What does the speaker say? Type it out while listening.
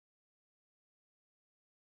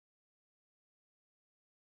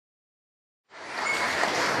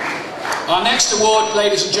Our next award,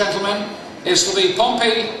 ladies and gentlemen, is for the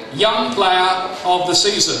Pompey Young Player of the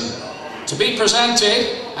Season, to be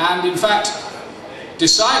presented and, in fact,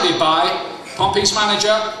 decided by Pompey's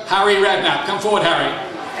manager, Harry Rednapp. Come forward, Harry.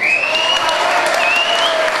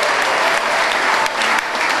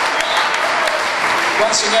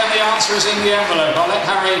 Once again, the answer is in the envelope. I'll let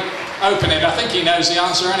Harry open it. I think he knows the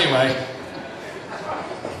answer anyway.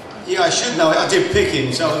 Yeah, I should know it. I did pick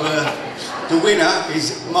him. So the winner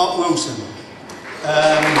is Marc Wilson.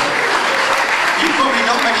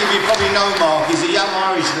 Not many of you probably know Marc. He's a young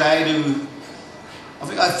Irish lad who, I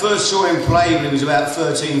think I first saw him play when he was about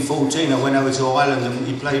 13, 14. I went over to Ireland and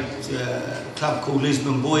he played a club called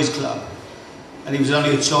Lisbon Boys Club. And he was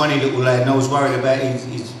only a tiny little lad, and I was worried about him.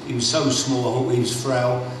 He was so small, I thought he was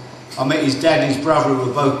frail. I met his dad and his brother, who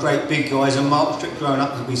were both great big guys, and Marc's grown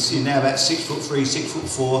up to be seen now about 6'3",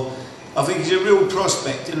 6'4". I think he's a real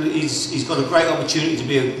prospect, and he's got a great opportunity to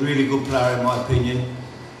be a really good player, in my opinion.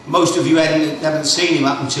 Most of you haven't seen him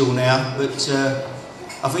up until now, but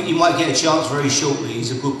I think you might get a chance very shortly.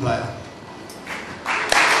 He's a good player.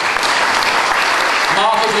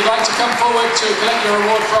 Marc, if you'd like to come forward to collect your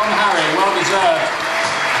award from Harry, well deserved.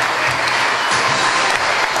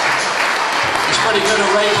 It's pretty good, a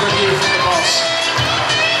rave review from the boss.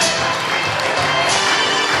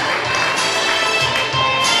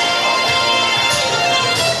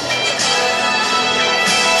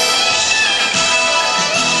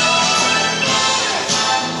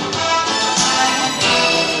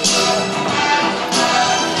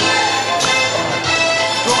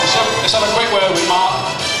 Let's have a quick word with Marc.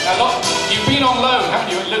 You've been on loan,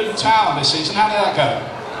 haven't you, at Luton Town this season? How did that go?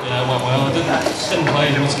 Yeah, it went well. I didn't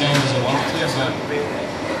play as much games as I wanted to,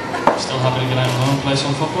 but still happy to get out on loan and play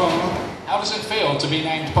some football. How does it feel to be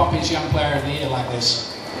named Pompey's Young Player of the Year like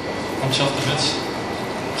this? I'm chuffed a bit.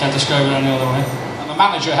 Can't describe it any other way. And the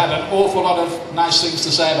manager had an awful lot of nice things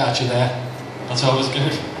to say about you there. That's always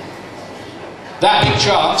good. That big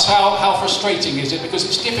chance, how frustrating is it? Because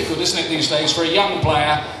it's difficult, isn't it, these days, for a young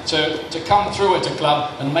player to come through at a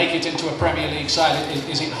club and make it into a Premier League side.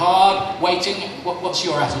 Is it hard, waiting? What's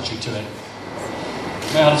your attitude to it?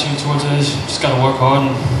 My attitude towards it is just got to work hard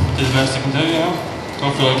and do the best I can do, you know.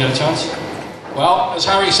 Hopefully I'll get a chance. Well, as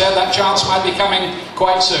Harry said, that chance might be coming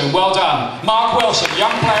quite soon. Well done. Marc Wilson,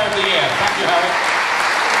 Young Player of the Year. Thank you, Harry.